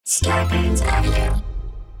Scarpins Avenue.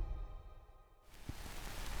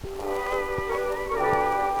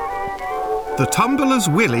 The Tumbler's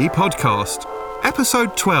Willy podcast,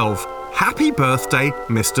 episode 12. Happy birthday,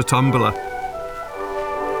 Mr. Tumbler.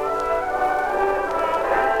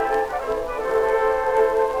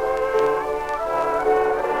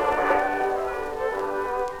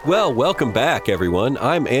 Well, welcome back, everyone.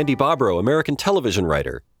 I'm Andy Bobrow, American television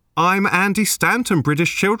writer. I'm Andy Stanton,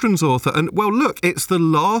 British children's author, and, well, look, it's the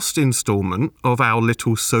last instalment of our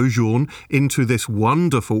little sojourn into this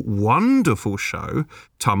wonderful, wonderful show,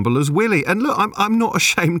 Tumbler's Willy. And look, I'm not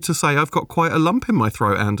ashamed to say I've got quite a lump in my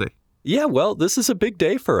throat, Andy. Yeah, well, this is a big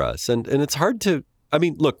day for us, and it's hard to... I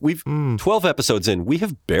mean, look, we've 12 episodes in. We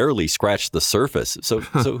have barely scratched the surface. So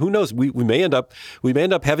who knows? We may end up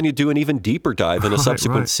having to do an even deeper dive in a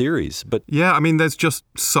subsequent series. But yeah, I mean, there's just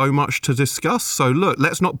so much to discuss. So look,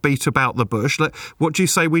 let's not beat about the bush. What do you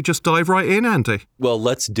say we just dive right in, Andy? Well,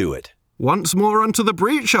 let's do it. Once more unto the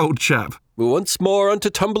breach, old chap. Once more unto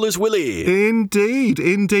Tumbler's Willy.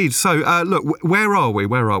 Indeed. So, look, where are we?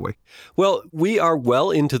 Well, we are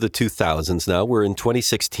well into the 2000s now. We're in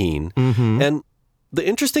 2016. Mm-hmm. And the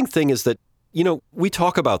interesting thing is that, you know, we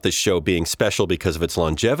talk about this show being special because of its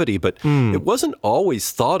longevity, but it wasn't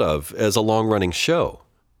always thought of as a long-running show.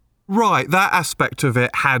 Right, that aspect of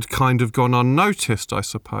it had kind of gone unnoticed, I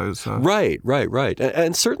suppose. Right.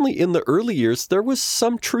 And certainly in the early years, there was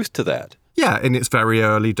some truth to that. Yeah, in its very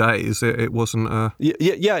early days, it wasn't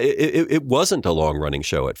It wasn't a long-running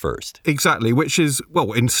show at first. Exactly, which is,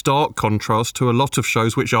 well, in stark contrast to a lot of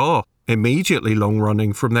shows which are immediately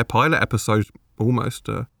long-running from their pilot episodes, almost.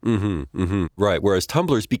 Right, whereas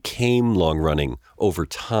Tumblers became long-running over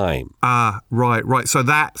time. Right. So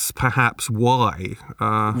that's perhaps why.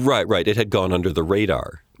 Right. It had gone under the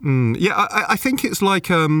radar. Yeah, I think it's like,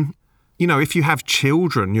 you know, if you have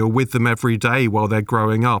children, you're with them every day while they're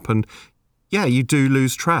growing up, and yeah, you do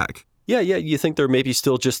lose track. Yeah, you think they're maybe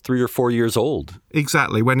still just 3 or 4 years old.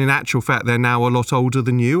 Exactly, when in actual fact, they're now a lot older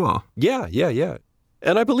than you are. Yeah.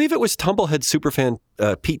 And I believe it was Tumblehead superfan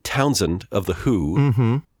Pete Townsend of The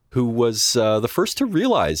Who who was the first to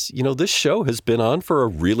realize, you know, this show has been on for a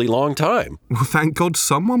really long time. Well, thank God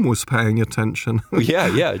someone was paying attention.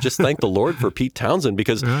 Yeah. Just thank the Lord for Pete Townsend,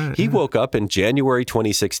 because he woke up in January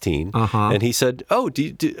 2016 and he said,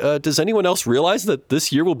 does anyone else realize that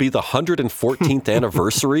this year will be the 114th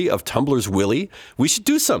anniversary of Tumbler's Willy? We should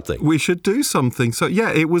do something. So,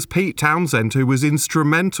 yeah, it was Pete Townsend who was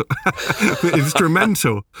instrumental,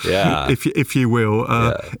 yeah, if you will,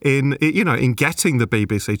 in getting the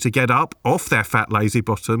BBC to get up off their fat lazy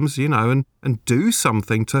bottoms, you know, and do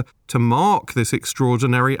something to mark this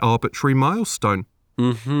extraordinary arbitrary milestone.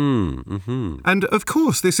 And of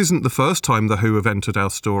course, this isn't the first time the Who have entered our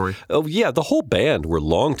story. Oh yeah, the whole band were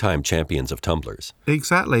longtime champions of tumblers.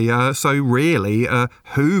 Exactly. So really,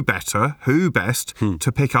 who best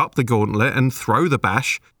to pick up the gauntlet and throw the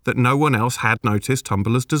bash that no one else had noticed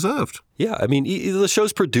tumblers deserved? Yeah, I mean, the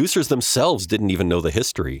show's producers themselves didn't even know the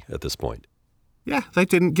history at this point. Yeah, they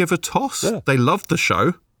didn't give a toss. Yeah. They loved the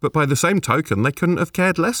show, but by the same token, they couldn't have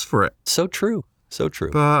cared less for it. So true.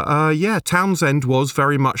 But, Townsend was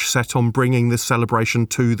very much set on bringing this celebration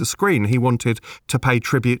to the screen. He wanted to pay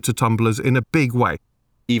tribute to Tumblers in a big way.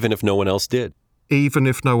 Even if no one else did.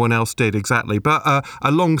 Exactly. But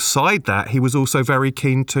alongside that, he was also very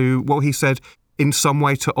keen to, well, he said, in some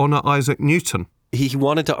way to honour Isaac Newton. He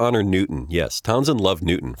wanted to honour Newton, yes. Townsend loved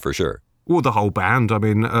Newton, for sure. Well, the whole band. I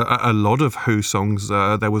mean, a lot of Who songs.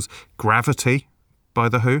 There was Gravity by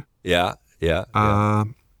The Who. Yeah.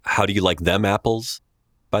 How Do You Like Them Apples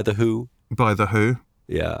by The Who.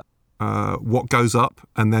 Yeah. What Goes Up,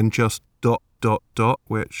 and then just ...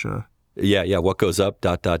 which... Yeah, What Goes Up, ...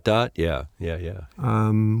 Yeah.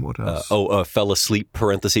 What else? Fell Asleep,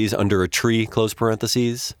 parentheses, Under a Tree, close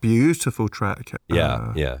parentheses. Beautiful track.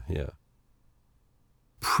 Yeah.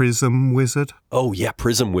 Prism Wizard. Oh, yeah,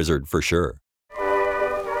 Prism Wizard, for sure.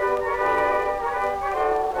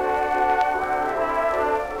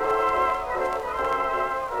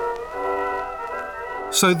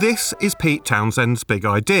 So this is Pete Townsend's big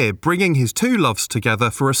idea, bringing his two loves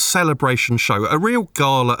together for a celebration show, a real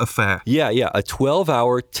gala affair. Yeah, a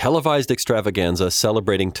 12-hour televised extravaganza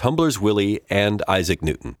celebrating Tumbler's Willy and Isaac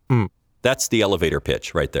Newton. That's the elevator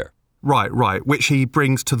pitch right there. Right, which he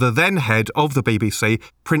brings to the then head of the BBC,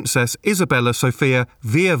 Princess Isabella Sofia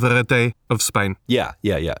Villaverde of Spain. Yeah.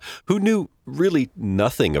 Who knew really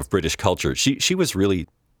nothing of British culture. She was really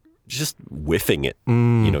just whiffing it,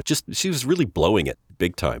 she was really blowing it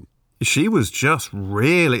big time. She was just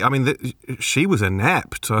really, I mean, she was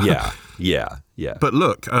inept. Yeah. But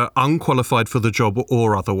look, unqualified for the job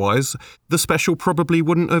or otherwise, the special probably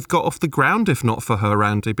wouldn't have got off the ground if not for her,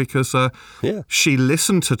 Andy, because she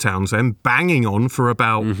listened to Townsend banging on for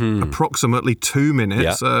about approximately 2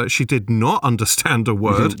 minutes. Yeah. She did not understand a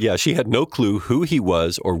word. Yeah, she had no clue who he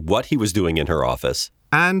was or what he was doing in her office.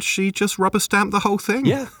 And she just rubber stamped the whole thing.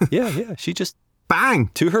 Yeah. She just... Bang!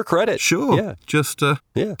 To her credit. Sure. Yeah. Just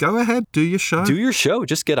go ahead, do your show. Do your show.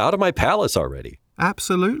 Just get out of my palace already.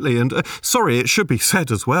 Absolutely. And sorry, it should be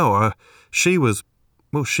said as well, she was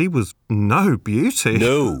no beauty.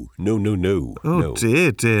 No. Oh,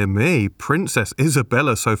 dear me. Princess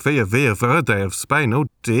Isabella Sofia Villaverde of Spain. Oh,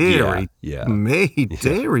 dearie me,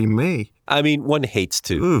 dearie me. I mean, one hates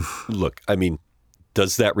to. Oof. Look, I mean,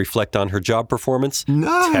 does that reflect on her job performance?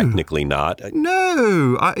 No. Technically not.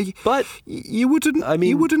 No. But you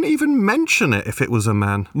wouldn't even mention it if it was a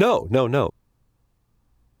man. No.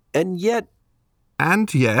 And yet...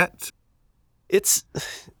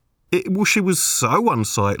 she was so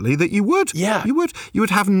unsightly that you would. Yeah. You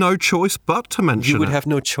would have no choice but to mention it. You would have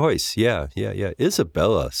no choice. Yeah.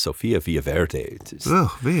 Isabella Sofia Villaverde.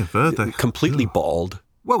 Villaverde. Completely bald.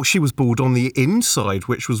 Well, she was bald on the inside,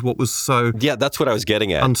 which was what was so... Yeah, that's what I was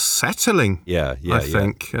getting at. Unsettling, I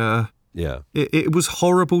think. It was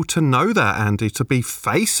horrible to know that, Andy, to be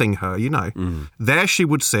facing her, you know. There she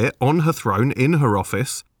would sit on her throne in her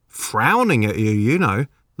office, frowning at you, you know,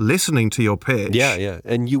 listening to your pitch. Yeah,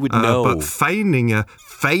 and you would know. But feigning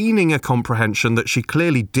a comprehension that she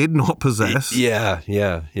clearly did not possess. Yeah.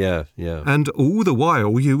 And all the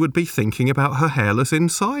while, you would be thinking about her hairless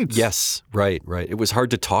insides. Yes, right. It was hard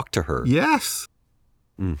to talk to her. Yes.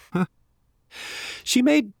 Huh.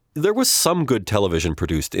 There was some good television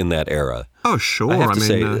produced in that era. Oh, sure. I have to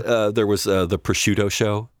say, there was the Prosciutto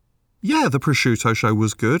Show. Yeah, the Prosciutto Show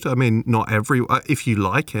was good. I mean, not if you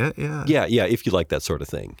like it, yeah. Yeah, if you like that sort of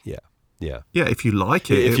thing, yeah. Yeah, if you like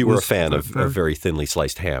it. If you were a fan of very thinly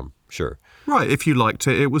sliced ham, sure. Right, if you liked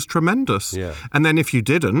it, it was tremendous. Yeah. And then if you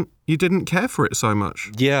didn't care for it so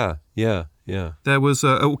much. Yeah. There was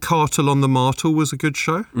Cartel on the Martel was a good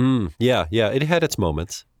show. Yeah, it had its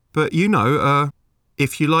moments. But, you know,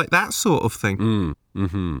 if you like that sort of thing.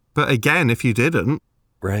 But again, if you didn't.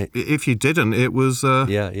 Right. If you didn't, it was...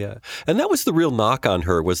 Yeah. And that was the real knock on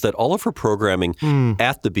her, was that all of her programming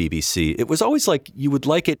at the BBC, it was always like you would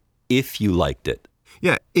like it if you liked it.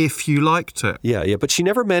 Yeah, if you liked it. Yeah. But she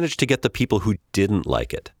never managed to get the people who didn't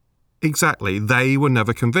like it. Exactly. They were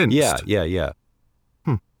never convinced. Yeah.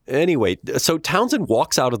 Anyway, so Townsend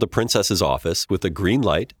walks out of the princess's office with a green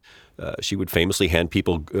light. She would famously hand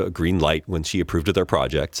people a green light when she approved of their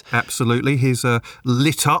projects. Absolutely. He's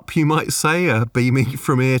lit up, you might say, beaming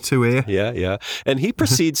from ear to ear. Yeah. And he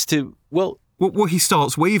proceeds to, well, he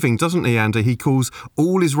starts weaving, doesn't he, Andy? He calls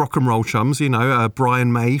all his rock and roll chums, you know,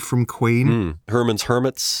 Brian May from Queen. Herman's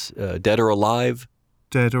Hermits, Dead or Alive.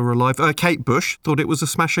 Dead or Alive. Kate Bush thought it was a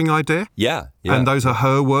smashing idea. Yeah. And those are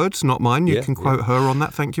her words, not mine. You can quote her on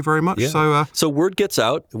that. Thank you very much. Yeah. So word gets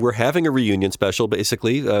out. We're having a reunion special,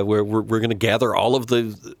 basically. We're going to gather all of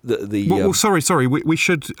the sorry. We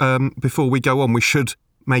should, before we go on, we should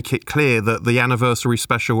make it clear that the anniversary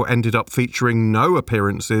special ended up featuring no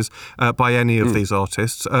appearances by any of these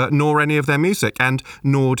artists, nor any of their music, and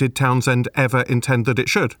nor did Townsend ever intend that it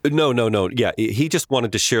should. No. Yeah, he just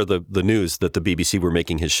wanted to share the news that the BBC were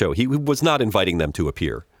making his show. He was not inviting them to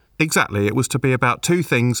appear. Exactly. It was to be about two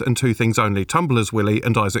things and two things only, Tumbler's Willie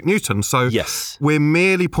and Isaac Newton. So yes. We're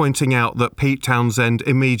merely pointing out that Pete Townsend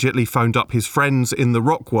immediately phoned up his friends in the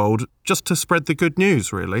rock world just to spread the good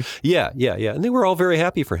news, really. Yeah. And they were all very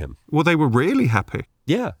happy for him. Well, they were really happy.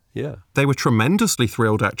 Yeah. They were tremendously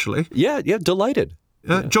thrilled, actually. Yeah, delighted.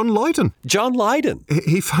 John Lydon.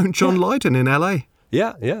 He phoned John Lydon in LA.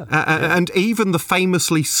 Yeah. And even the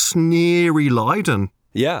famously sneery Lydon.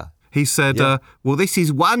 Yeah. He said, well, this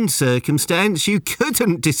is one circumstance you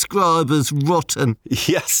couldn't describe as rotten.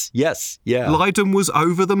 Yes, yeah. Lydon was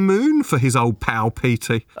over the moon for his old pal,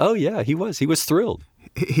 Petey. Oh, yeah, he was. He was thrilled.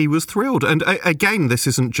 He was thrilled. And again, this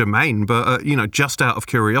isn't germane, but, just out of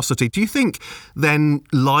curiosity, do you think then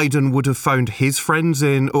Lydon would have phoned his friends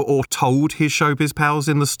in or told his showbiz pals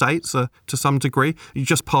in the States to some degree? You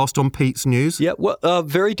just passed on Pete's news? Yeah, well, a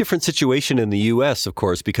very different situation in the U.S., of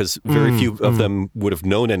course, because very few of them would have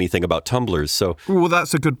known anything about tumblers. So, well,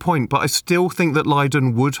 that's a good point, but I still think that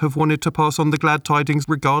Lydon would have wanted to pass on the glad tidings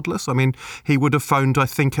regardless. I mean, he would have phoned, I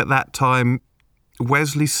think, at that time,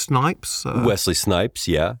 Wesley Snipes. Wesley Snipes,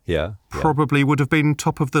 yeah. Probably would have been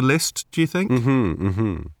top of the list, do you think?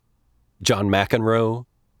 John McEnroe.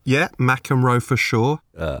 Yeah, McEnroe for sure.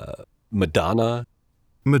 Madonna.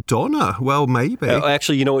 Madonna? Well, maybe.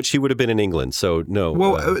 Actually, you know what? She would have been in England, so no.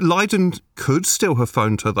 Well, Lydon could still have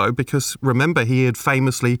phoned her, though, because remember, he had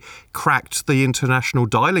famously cracked the international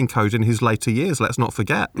dialing code in his later years. Let's not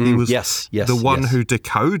forget. He was the one who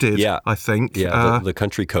decoded, I think. Yeah, the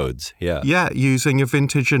country codes. Yeah. Yeah, using a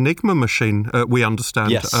vintage Enigma machine, we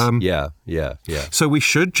understand. Yes. Yeah. So we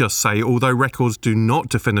should just say, although records do not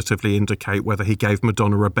definitively indicate whether he gave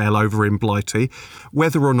Madonna a bell over in Blighty,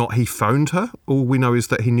 whether or not he phoned her, all we know is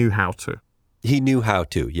that he knew how to. He knew how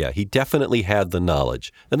to, yeah. He definitely had the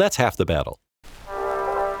knowledge. And that's half the battle.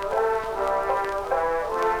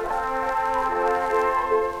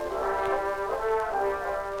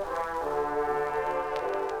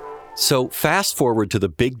 So fast forward to the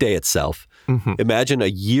big day itself. Imagine a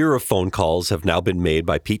year of phone calls have now been made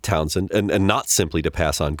by Pete Townsend, and not simply to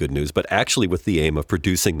pass on good news, but actually with the aim of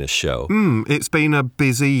producing this show. It's been a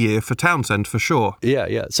busy year for Townsend, for sure.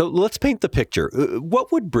 Yeah. So let's paint the picture.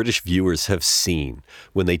 What would British viewers have seen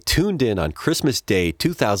when they tuned in on Christmas Day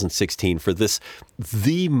 2016 for this,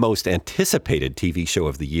 the most anticipated TV show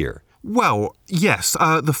of the year? Well, yes.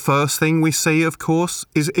 The first thing we see, of course,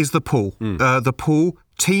 is the pool. The pool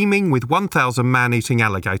teeming with 1,000 man-eating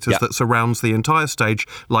alligators that surrounds the entire stage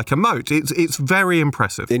like a moat. It's very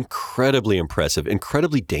impressive. Incredibly impressive,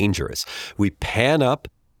 incredibly dangerous. We pan up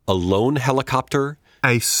a lone helicopter.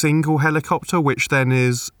 A single helicopter, which then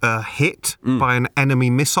is hit by an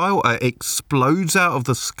enemy missile, explodes out of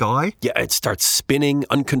the sky. Yeah, it starts spinning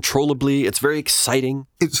uncontrollably. It's very exciting.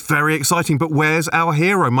 It's very exciting, but where's our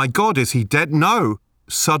hero? My God, is he dead? No.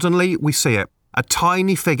 Suddenly, we see it. A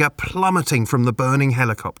tiny figure plummeting from the burning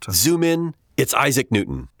helicopter. Zoom in. It's Isaac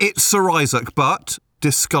Newton. It's Sir Isaac, but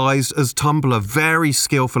disguised as Tumbler, very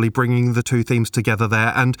skillfully bringing the two themes together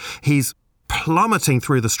there, and he's plummeting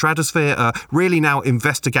through the stratosphere, really now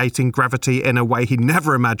investigating gravity in a way he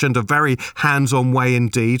never imagined, a very hands-on way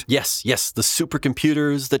indeed. Yes, the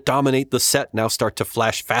supercomputers that dominate the set now start to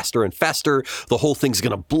flash faster and faster. The whole thing's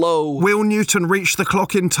going to blow. Will Newton reach the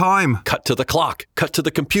clock in time? Cut to the clock, cut to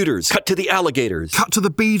the computers, cut to the alligators. Cut to the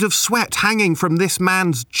bead of sweat hanging from this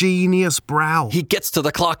man's genius brow. He gets to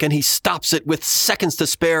the clock and he stops it with seconds to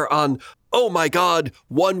spare on, oh my God,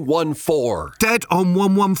 114. Dead on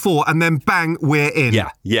 114, and then bang, we're in.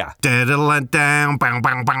 Yeah. Down, bang,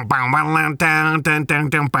 bang, bang, bang,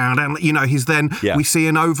 down. You know, he's then, we see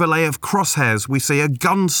an overlay of crosshairs, we see a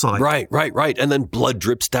gun sight. Right. And then blood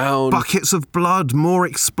drips down. Buckets of blood, more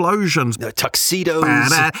explosions. Tuxedos.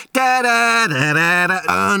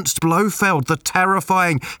 Ernst Blofeld, the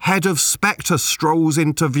terrifying head of Spectre, strolls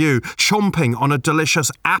into view, chomping on a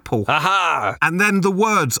delicious apple. Aha! And then the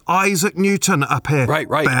words, Isaac Newton appear. Right.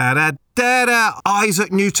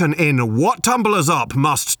 Isaac Newton in What Tumblers Up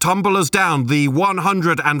Must Tumblers Down, the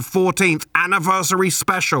 114th anniversary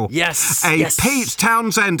special. Yes. Pete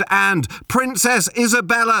Townsend and Princess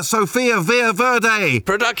Isabella Sofia Villaverde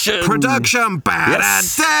Production.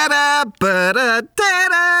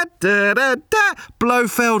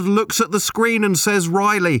 Blofeld looks at the screen and says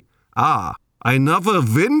wryly, another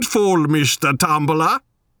windfall, Mr. Tumbler.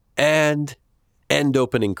 And end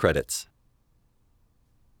opening credits.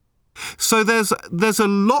 So there's a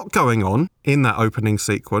lot going on in that opening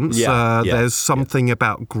sequence. There's something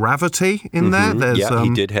about gravity in there. He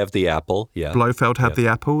did have the apple. Yeah, Blofeld had the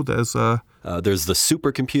apple. There's the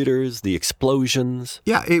supercomputers, the explosions.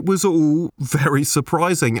 Yeah, it was all very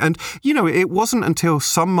surprising. And, you know, it wasn't until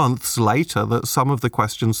some months later that some of the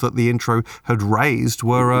questions that the intro had raised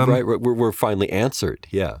were finally answered,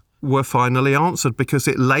 were finally answered, because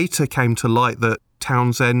it later came to light that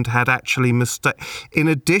Townsend had actually in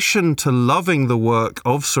addition to loving the work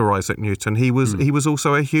of Sir Isaac Newton, he was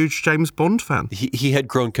also a huge James Bond fan. He had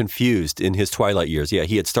grown confused in his twilight years. Yeah,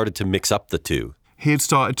 he had started to mix up the two. He had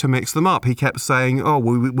started to mix them up. He kept saying,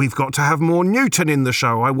 we've got to have more Newton in the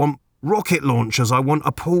show. I want rocket launchers. I want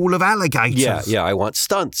a pool of alligators. Yeah, I want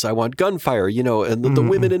stunts. I want gunfire, and the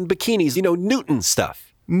women in bikinis, Newton stuff.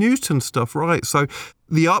 Newton stuff, right. So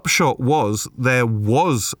the upshot was there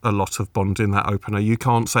was a lot of Bond in that opener. You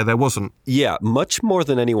can't say there wasn't. Yeah, much more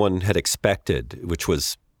than anyone had expected, which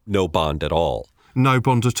was no Bond at all. No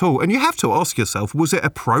Bond at all. And you have to ask yourself, was it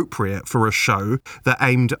appropriate for a show that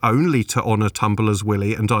aimed only to honour Tumbler's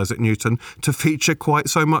Willie and Isaac Newton to feature quite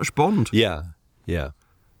so much Bond? Yeah.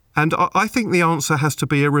 And I think the answer has to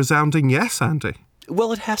be a resounding yes, Andy.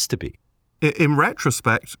 Well, it has to be. In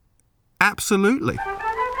retrospect, absolutely.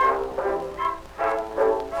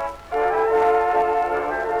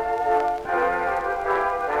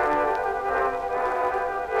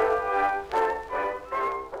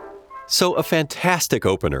 So a fantastic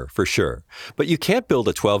opener, for sure. But you can't build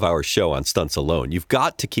a 12-hour show on stunts alone. You've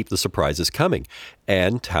got to keep the surprises coming.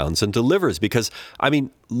 And Townsend delivers because,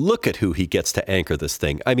 look at who he gets to anchor this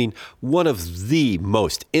thing. One of the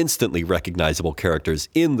most instantly recognizable characters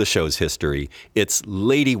in the show's history. It's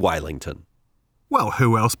Lady Wylington. Well,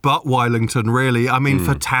 who else but Wylington, really?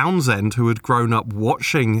 For Townsend, who had grown up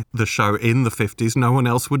watching the show in the 50s, no one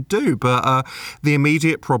else would do. But the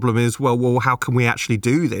immediate problem is, well, how can we actually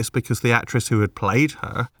do this? Because the actress who had played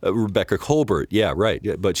her... Rebecca Colbert, yeah, right.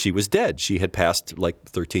 But she was dead. She had passed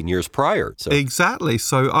 13 years prior. So. Exactly.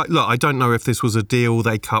 So, I don't know if this was a deal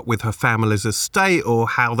they cut with her family's estate or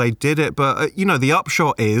how they did it. But, the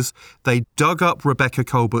upshot is they dug up Rebecca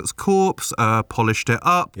Colbert's corpse, polished it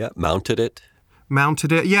up. Yeah, mounted it.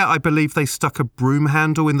 Yeah, I believe they stuck a broom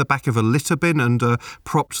handle in the back of a litter bin and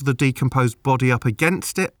propped the decomposed body up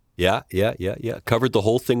against it. Yeah. Covered the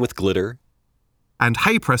whole thing with glitter. And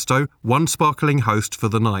hey presto, one sparkling host for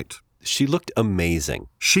the night. She looked amazing.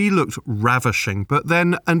 She looked ravishing. But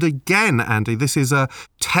then, and again, Andy, this is a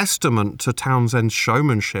testament to Townsend's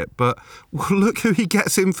showmanship. But look who he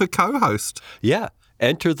gets in for co-host. Yeah,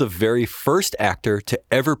 enter the very first actor to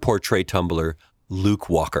ever portray Tumbler, Luke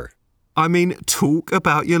Walker. Talk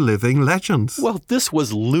about your living legends. Well, this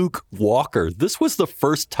was Luke Walker. This was the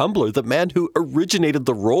first Tumbler, the man who originated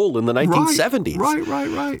the role in the 1970s.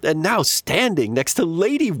 Right. And now standing next to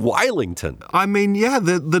Lady Wylington.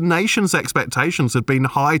 The nation's expectations had been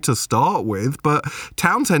high to start with, but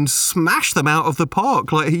Townsend smashed them out of the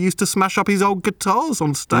park like he used to smash up his old guitars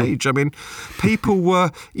on stage. People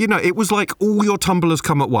were, it was like all your Tumblers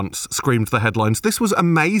come at once, screamed the headlines. This was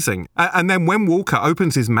amazing. And then when Walker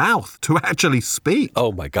opens his mouth to actually speak.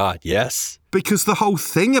 Oh my God, yes. Because the whole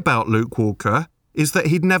thing about Luke Walker is that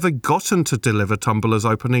he'd never gotten to deliver Tumbler's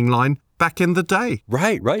opening line back in the day.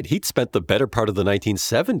 Right. He'd spent the better part of the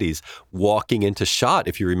 1970s walking into shot,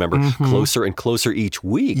 if you remember, closer and closer each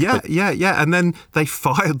week. Yeah. And then they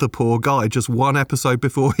fired the poor guy just one episode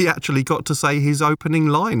before he actually got to say his opening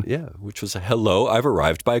line. Yeah, which was, hello, I've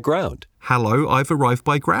arrived by ground. Hello, I've arrived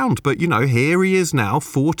by ground. But, here he is now,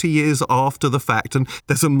 40 years after the fact, and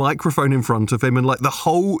there's a microphone in front of him, and the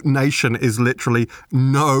whole nation is literally,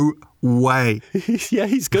 no way. Yeah,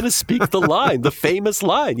 he's going to speak the line, the famous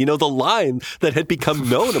line, the line that had become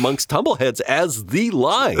known amongst tumbleheads as the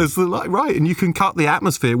line. Right, and you can cut the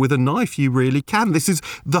atmosphere with a knife, you really can. This is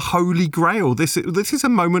the holy grail. This is a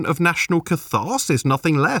moment of national catharsis,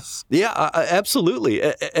 nothing less. Yeah, absolutely.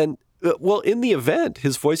 And well, in the event,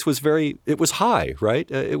 his voice was it was high, right?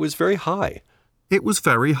 It was very high. It was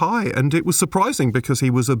very high, and it was surprising because he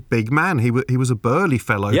was a big man. He was a burly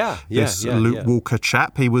fellow. This Luke Walker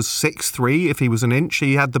chap. He was 6'3". If he was an inch,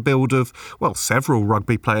 he had the build of, several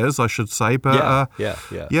rugby players, I should say. But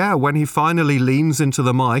yeah, when he finally leans into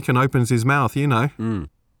the mic and opens his mouth, Hello,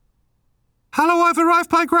 I've arrived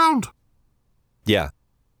by ground. Yeah.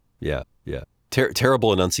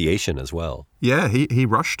 Terrible enunciation as well. Yeah, he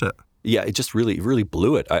rushed it. Yeah, it just really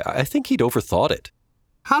blew it. I think he'd overthought it.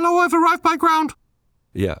 Hello, I've arrived by ground.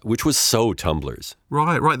 Yeah, which was so Tumblers.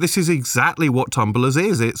 Right. This is exactly what Tumblers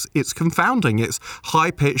is. It's confounding. It's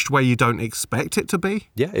high-pitched where you don't expect it to be.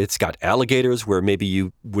 Yeah, it's got alligators where maybe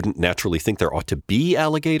you wouldn't naturally think there ought to be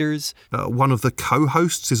alligators. One of the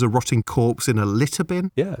co-hosts is a rotting corpse in a litter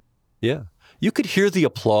bin. Yeah. You could hear the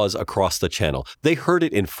applause across the channel. They heard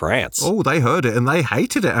it in France. Oh, they heard it and they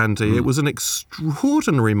hated it, Andy. It was an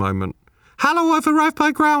extraordinary moment. Hello, I've arrived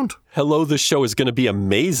by ground. Hello, this show is going to be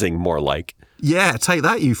amazing, more like. Yeah, take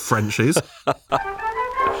that, you Frenchies.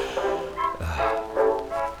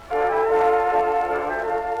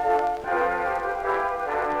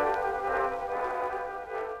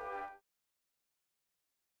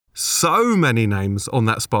 So many names on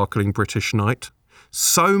that sparkling British night.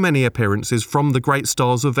 So many appearances from the great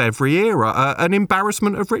stars of every era. An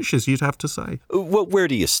embarrassment of riches, you'd have to say. Well, where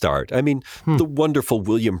do you start? The wonderful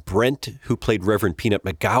William Brent, who played Reverend Peanut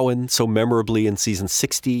McGowan so memorably in season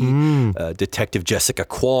 60. Detective Jessica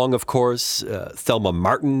Kwong, of course. Thelma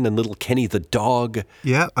Martin and little Kenny the dog.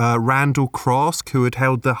 Yeah, Randall Krask, who had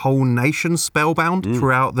held the whole nation spellbound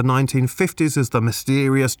throughout the 1950s as the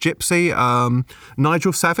mysterious gypsy.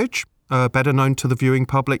 Nigel Savage. Better known to the viewing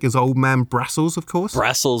public as Old Man Brassels, of course.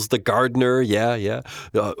 Brassels, the gardener, yeah.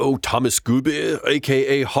 Thomas Gooby,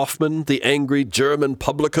 a.k.a. Hoffman, the angry German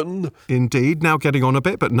publican. Indeed, now getting on a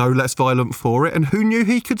bit, but no less violent for it. And who knew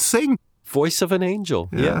he could sing? Voice of an angel.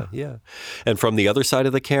 Yeah. And from the other side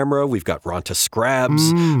of the camera, we've got Ronta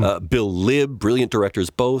Scrabbs, Bill Libb, brilliant directors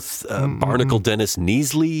both, Barnacle Dennis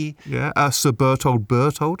Neasley. Yeah, Sir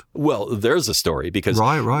Bertold. Well, there's a story because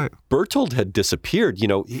Right. Bertold had disappeared.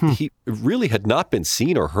 He really had not been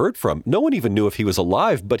seen or heard from. No one even knew if he was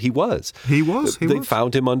alive, but he was. He was. They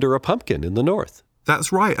found him under a pumpkin in the north.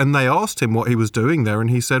 That's right. And they asked him what he was doing there, and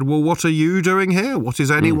he said, well, what are you doing here? What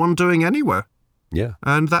is anyone doing anywhere? Yeah.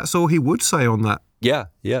 And that's all he would say on that. Yeah.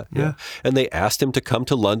 And they asked him to come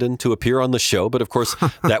to London to appear on the show, but of course,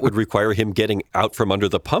 that would require him getting out from under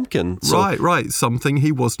the pumpkin. So... Right. Something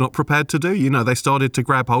he was not prepared to do. They started to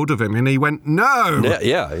grab hold of him, and he went, no.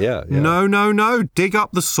 Yeah. No. Dig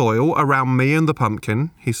up the soil around me and the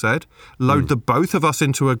pumpkin, he said. Load the both of us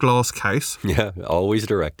into a glass case. Yeah, always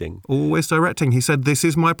directing. He said, this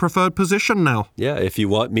is my preferred position now. Yeah, if you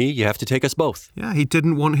want me, you have to take us both. Yeah, he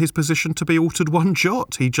didn't want his position to be altered one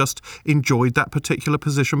jot. He just enjoyed that particular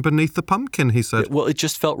position beneath the pumpkin, he said. Well, it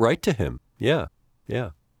just felt right to him. Yeah.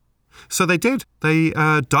 So they did. They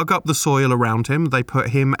dug up the soil around him, they put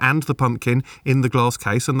him and the pumpkin in the glass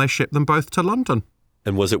case, and they shipped them both to London.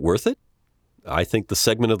 And was it worth it? I think the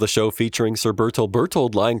segment of the show featuring Sir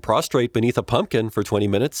Bertold lying prostrate beneath a pumpkin for 20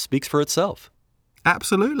 minutes speaks for itself.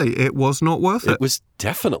 Absolutely. It was not worth it. It was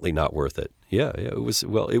definitely not worth it. Yeah, it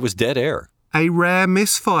was dead air. A rare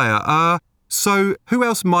misfire. So who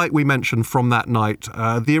else might we mention from that night?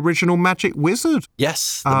 The original Magic Wizard.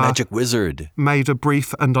 Yes, the Magic Wizard. Made a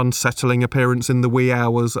brief and unsettling appearance in the wee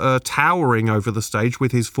hours, towering over the stage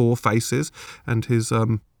with his 4 faces and his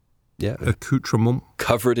accoutrement.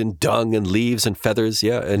 Covered in dung and leaves and feathers,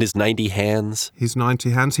 and his 90 hands. His 90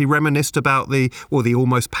 hands. He reminisced about the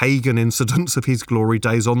almost pagan incidents of his glory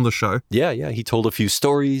days on the show. Yeah. He told a few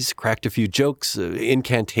stories, cracked a few jokes,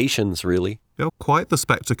 incantations, really. Yeah, quite the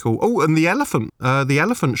spectacle. Oh, and the elephant. The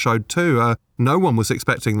elephant showed too. No one was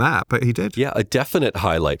expecting that, but he did. Yeah, a definite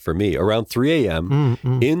highlight for me. Around 3 a.m.,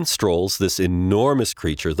 in strolls this enormous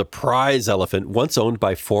creature, the prize elephant, once owned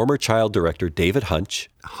by former child director David Hunch.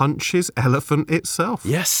 Hunch's elephant itself.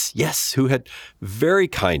 Yes, who had very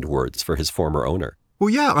kind words for his former owner. Well,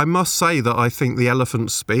 yeah, I must say that I think the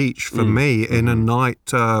elephant's speech, for me, in a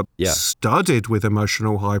night studded with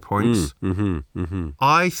emotional high points,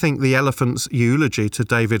 I think the elephant's eulogy to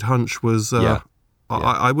David Hunch was,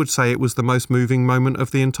 I would say it was the most moving moment of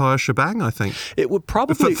the entire shebang, I think. It would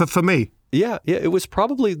probably... For me. Yeah, it was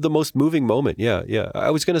probably the most moving moment, yeah. I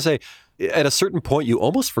was going to say, at a certain point, you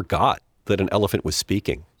almost forgot that an elephant was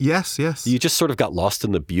speaking. Yes. You just sort of got lost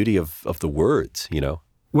in the beauty of the words,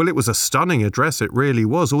 Well, it was a stunning address, it really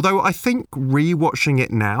was. Although I think rewatching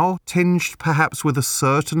it now, tinged perhaps with a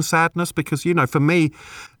certain sadness, because, for me,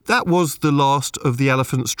 that was the last of the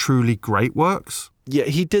elephant's truly great works. Yeah,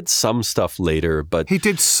 he did some stuff later, but... He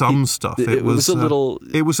did some stuff. It was a little...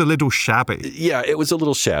 It was a little shabby. Yeah, it was a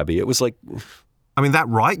little shabby. It was like... I mean, that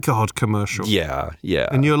Right Guard commercial. Yeah.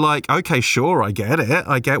 And you're like, okay, sure, I get it.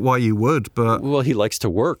 I get why you would, but... Well, he likes to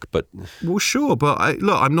work, but... Well, sure, but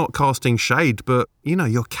I'm not casting shade, but,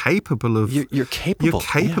 you're capable of... You're capable. You're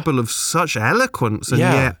capable of such eloquence, and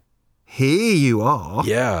yet here you are.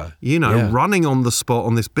 Yeah. Running on the spot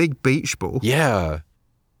on this big beach ball. Yeah.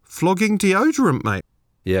 Flogging deodorant, mate.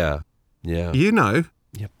 Yeah. Yeah,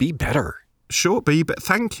 be better. Sure,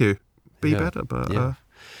 thank you. Be better, but... Yeah.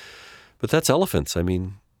 But that's elephants, I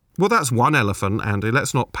mean... Well, that's one elephant, Andy.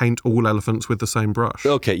 Let's not paint all elephants with the same brush.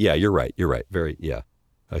 Okay, yeah, you're right.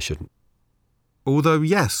 I shouldn't. Although,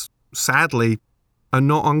 yes, sadly, a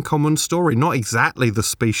not uncommon story. Not exactly the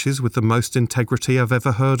species with the most integrity I've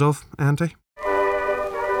ever heard of, Andy.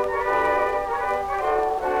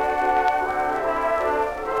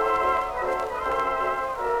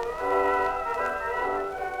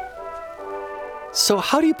 So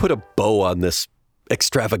how do you put a bow on this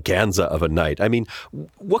extravaganza of a night? I mean,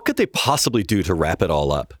 what could they possibly do to wrap it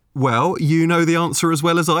all up? Well, you know the answer as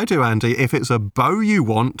well as I do, Andy. If it's a bow you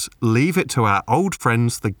want, leave it to our old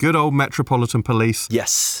friends, the good old Metropolitan Police.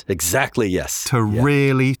 Yes, exactly, yes. To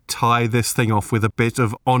really tie this thing off with a bit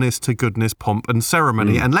of honest-to-goodness pomp and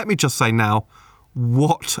ceremony. And let me just say now,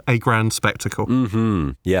 what a grand spectacle.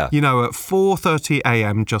 Yeah. At 4:30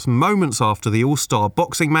 a.m., just moments after the all-star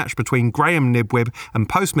boxing match between Graham Nibwib and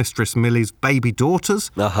Postmistress Millie's baby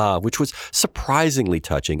daughters. Which was surprisingly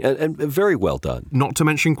touching and very well done. Not to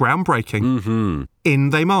mention groundbreaking. In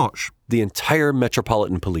they march. the entire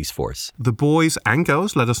Metropolitan Police Force. The boys and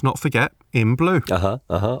girls, let us not forget, in blue.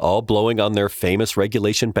 All blowing on their famous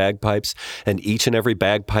regulation bagpipes, and each and every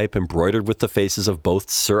bagpipe embroidered with the faces of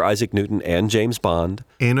both Sir Isaac Newton and James Bond.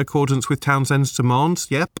 In accordance with Townsend's demands,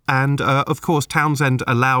 yep. And, of course, Townsend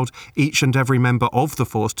allowed each and every member of the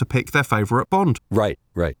force to pick their favourite Bond. Right.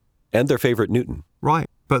 And their favourite Newton. Right.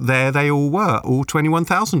 But there they all were, all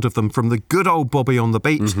 21,000 of them, from the good old Bobby on the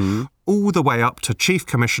beat, all the way up to Chief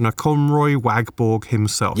Commissioner Conroy Wagborg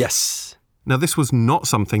himself. Yes. Now, this was not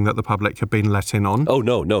something that the public had been let in on. Oh,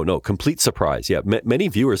 no. Complete surprise. Yeah, many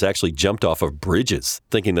viewers actually jumped off of bridges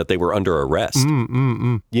thinking that they were under arrest.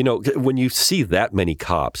 You know, when you see that many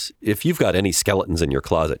cops, if you've got any skeletons in your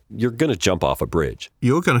closet, you're going to jump off a bridge.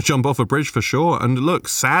 You're going to jump off a bridge for sure. And look,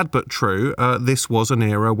 sad but true, this was an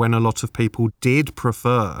era when a lot of people did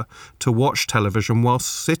prefer to watch television while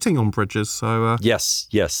sitting on bridges. So Yes,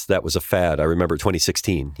 that was a fad. I remember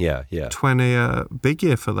 2016. Yeah. 20, big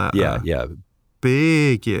year for that. Yeah.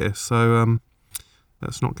 Big year. So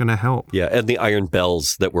that's not going to help. Yeah, and the iron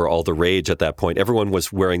bells that were all the rage at that point. Everyone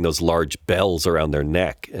was wearing those large bells around their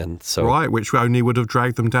neck, and so right, which only would have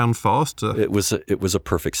dragged them down faster. It was a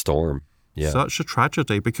perfect storm. Yeah. Such a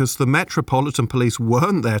tragedy, because the Metropolitan Police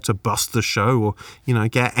weren't there to bust the show or,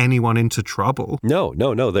 get anyone into trouble. No.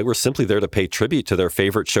 They were simply there to pay tribute to their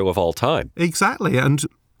favorite show of all time. Exactly, and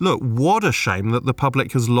look, what a shame that the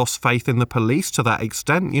public has lost faith in the police to that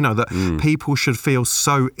extent, that people should feel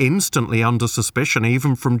so instantly under suspicion,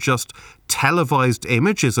 even from just televised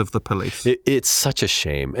images of the police. It's such a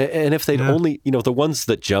shame. And if they'd only, the ones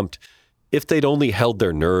that jumped, if they'd only held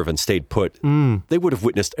their nerve and stayed put, they would have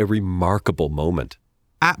witnessed a remarkable moment.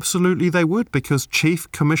 Absolutely they would, because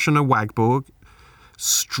Chief Commissioner Wagborg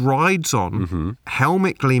strides on,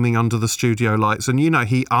 helmet gleaming under the studio lights, and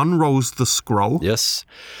he unrolls the scroll. Yes.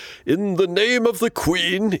 In the name of the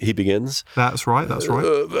Queen, he begins. That's right.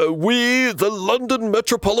 We, the London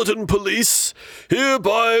Metropolitan Police,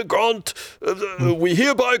 hereby grant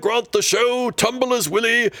the show Tumbler's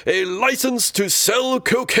Willie a license to sell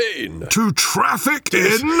cocaine. To traffic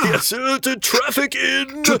in? Yes, to traffic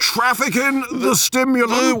in. To traffic in the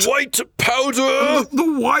stimulant. The white powder.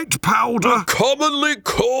 The white powder. Commonly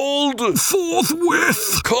called.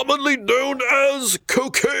 Forthwith. Commonly known as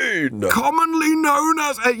cocaine. Commonly known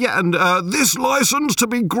as... and this license to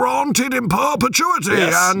be granted in perpetuity.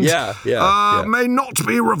 Yes, and may not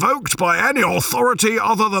be revoked by any authority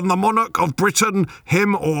other than the monarch of Britain,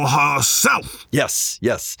 him or herself. Yes.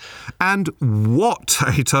 And what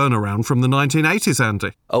a turnaround from the 1980s,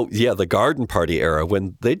 Andy. Oh, yeah, the Garden Party era,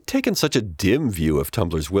 when they'd taken such a dim view of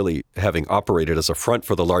Tumbler's Willie having operated as a front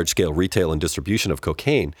for the large-scale retail and distribution of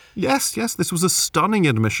cocaine. Yes, this was a stunning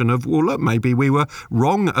admission of, well, look, maybe we were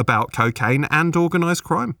wrong about cocaine and organised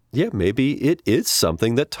crime. Yeah, maybe it is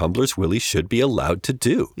something that Tumbler's Willie should be allowed to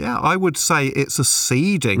do. Yeah, I would say it's a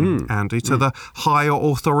ceding, Andy, to the higher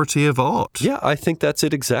authority of art. Yeah, I think that's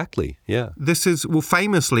it exactly, yeah. This is, well,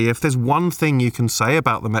 famously, if there's one thing you can say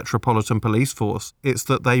about the Metropolitan Police Force, it's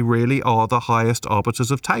that they really are the highest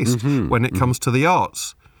arbiters of taste when it comes to the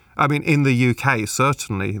arts. I mean, in the UK,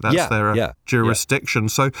 certainly, that's their jurisdiction.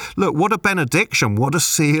 So, look, what a benediction, what a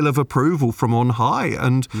seal of approval from on high.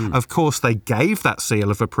 And, of course, they gave that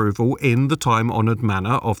seal of approval in the time-honoured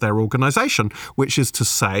manner of their organisation, which is to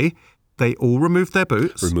say they all removed their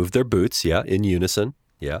boots. In unison,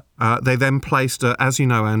 yeah. They then placed, as you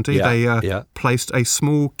know, Andy, they placed a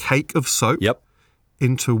small cake of soap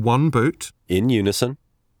into one boot. In unison.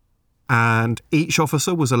 And each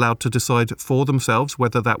officer was allowed to decide for themselves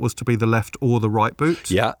whether that was to be the left or the right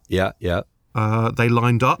boot. Yeah. They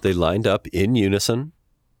lined up. In unison.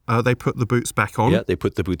 They put the boots back on. Yeah, they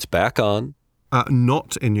put the boots back on.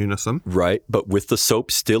 Not in unison. Right, but with the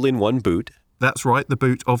soap still in one boot. That's right, the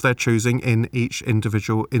boot of their choosing in each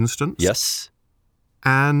individual instance. Yes.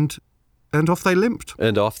 And off they limped.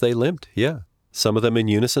 Yeah. Some of them in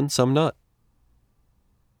unison, some not.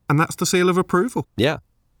 And that's the seal of approval. Yeah.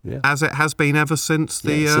 As it has been ever since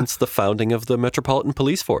since the founding of the Metropolitan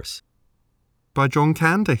Police Force. By John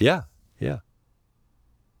Candy. Yeah.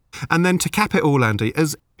 And then to cap it all, Andy,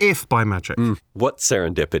 as if by magic. What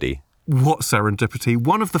serendipity. One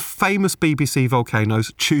of the famous BBC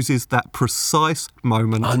volcanoes chooses that precise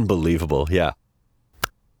moment. Unbelievable, yeah.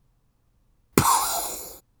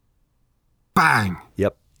 Bang!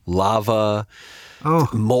 Yep. Lava.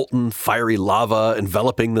 Molten, fiery lava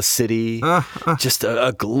enveloping the city. Just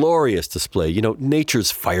a glorious display.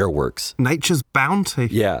 Nature's fireworks. Nature's bounty.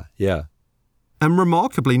 Yeah. And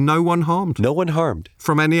remarkably, no one harmed. No one harmed.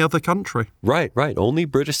 From any other country. Right. Only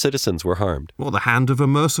British citizens were harmed. Well, the hand of a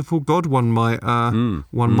merciful God, one might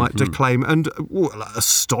declaim. And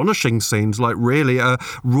astonishing scenes, like really,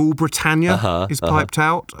 Rule Britannia is piped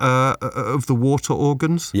out of the water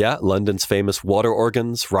organs. Yeah, London's famous water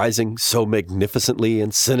organs rising so magnificently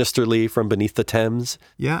and sinisterly from beneath the Thames.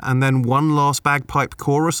 Yeah, and then one last bagpipe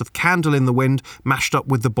chorus of Candle in the Wind mashed up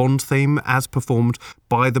with the Bond theme as performed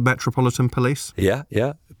by the Metropolitan Police. Yeah.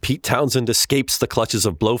 Pete Townsend escapes the clutches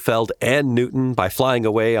of Blofeld and Newton by flying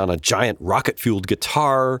away on a giant rocket-fueled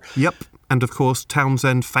guitar. Yep, and of course,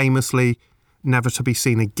 Townsend famously never to be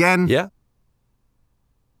seen again. Yeah.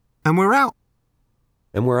 And we're out.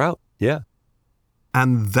 Yeah.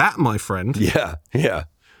 And that, my friend... Yeah.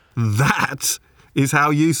 That is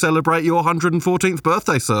how you celebrate your 114th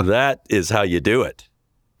birthday, sir. That is how you do it.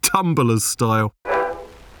 Tumbler's style.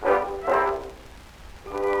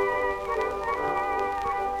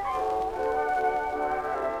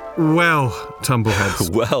 Well,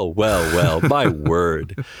 Tumbleheads. Well, my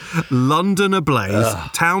word. London ablaze,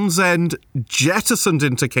 Townsend jettisoned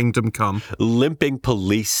into Kingdom Come. Limping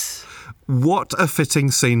police. What a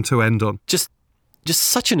fitting scene to end on. Just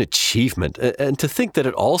such an achievement. And to think that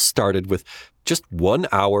it all started with just 1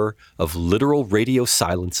 hour of literal radio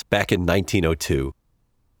silence back in 1902.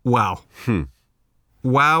 Wow.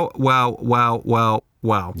 Wow.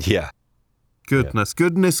 Yeah. Goodness.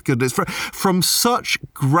 From such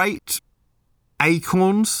great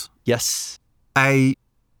acorns. Yes. A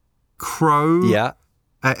crow. Yeah.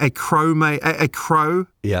 A crow may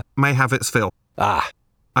have its fill. I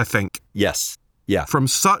think. Yes. Yeah. From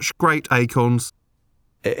such great acorns,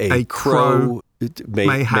 a crow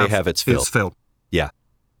may have its fill. Yeah.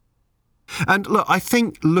 And look, I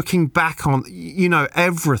think looking back on,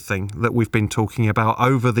 everything that we've been talking about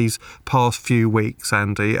over these past few weeks,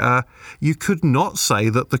 Andy, you could not say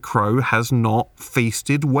that the crow has not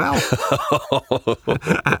feasted well.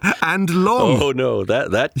 And long. Oh, no,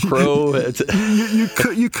 that crow...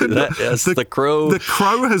 you could not. Yes, the crow... The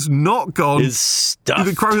crow has not gone... Is stuffed.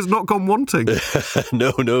 The crow has not gone wanting.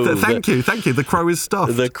 No. Thank you. The crow is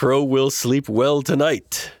stuffed. The crow will sleep well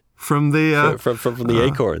tonight. From the... From the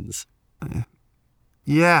acorns.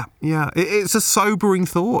 Yeah. It's a sobering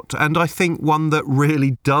thought, and I think one that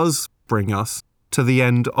really does bring us to the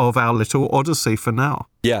end of our little odyssey for now.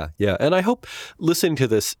 Yeah. And I hope listening to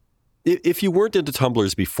this, if you weren't into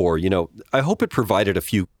tumblers before, I hope it provided a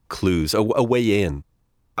few clues, a way in.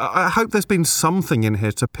 I hope there's been something in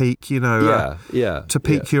here to pique, to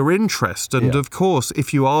pique your interest. And of course,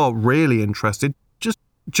 if you are really interested, just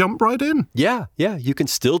jump right in. Yeah. You can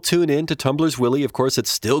still tune in to Tumbler's Willie. Of course,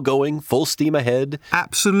 it's still going full steam ahead.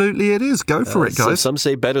 Absolutely it is. Go for it, guys. Some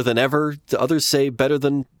say better than ever. Others say better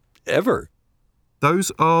than ever.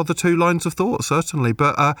 Those are the two lines of thought, certainly.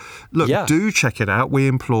 But do check it out. We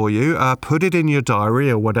implore you. Put it in your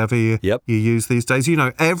diary or whatever you use these days.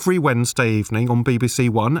 Every Wednesday evening on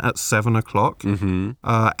BBC One at 7 o'clock. Mm-hmm.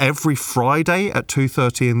 Every Friday at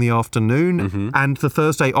 2:30 in the afternoon. Mm-hmm. And the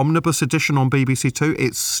Thursday Omnibus edition on BBC Two.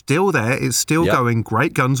 It's still there. It's still going.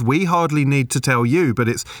 Great guns. We hardly need to tell you, but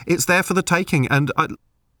it's there for the taking. And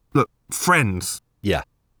look, friends. Yeah.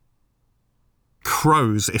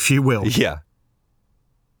 Crows, if you will. Yeah.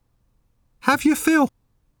 Have your fill.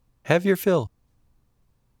 Have your fill.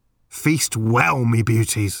 Feast well, me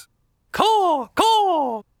beauties.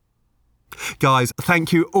 Caw! Guys,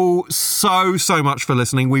 thank you all so much for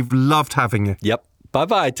listening. We've loved having you. Yep.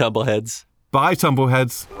 Bye-bye, Tumbleheads. Bye,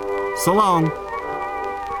 Tumbleheads. So long.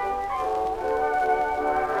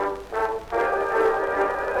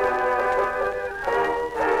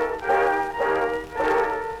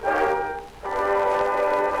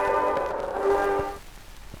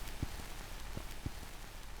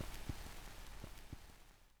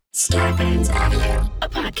 Starburns Audio.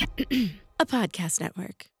 A podcast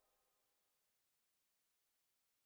network.